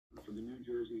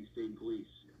New Jersey State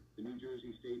Police. The New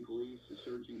Jersey State Police is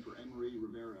searching for Emery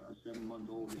Rivera, a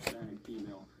 7-month-old Hispanic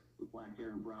female with black hair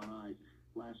and brown eyes,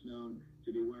 last known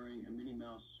to be wearing a Minnie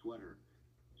Mouse sweater.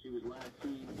 She was last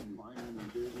seen in Vineland,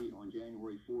 New Jersey on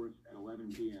January 4th at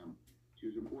 11 p.m. She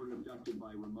was reported abducted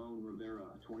by Ramon Rivera,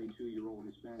 a 22-year-old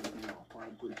Hispanic male,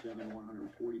 5'7",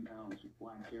 140 pounds, with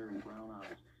black hair and brown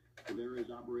eyes. Rivera is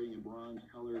operating a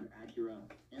bronze-colored Acura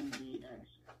MDX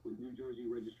with New Jersey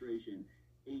registration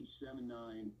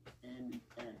H79NSN.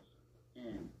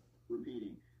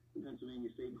 Repeating, the Pennsylvania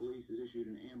State Police has issued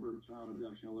an Amber Child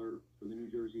Abduction Alert for the New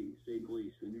Jersey State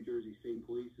Police. The New Jersey State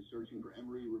Police is searching for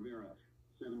Emery Rivera,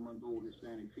 7-month-old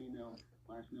Hispanic female,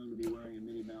 last known to be wearing a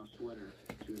Minnie Mouse sweater.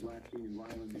 She was last seen in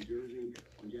Vineland, New Jersey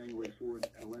on January 4th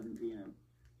at 11 p.m.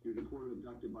 She was reported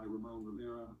abducted by Ramon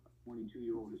Rivera, a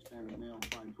 22-year-old Hispanic male,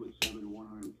 5'7",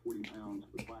 140 pounds,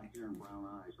 with black hair and brown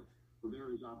eyes.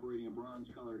 Rivera is operating a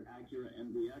bronze-colored Acura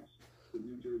MDX with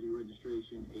New Jersey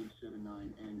registration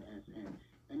H79NSN.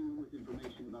 Anyone with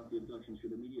information about the abduction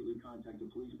should immediately contact the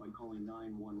police by calling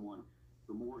 911.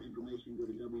 For more information, go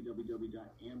to www.amber.pa.gov.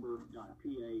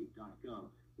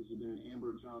 This has been an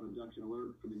Amber Child Abduction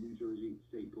Alert for the New Jersey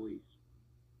State Police.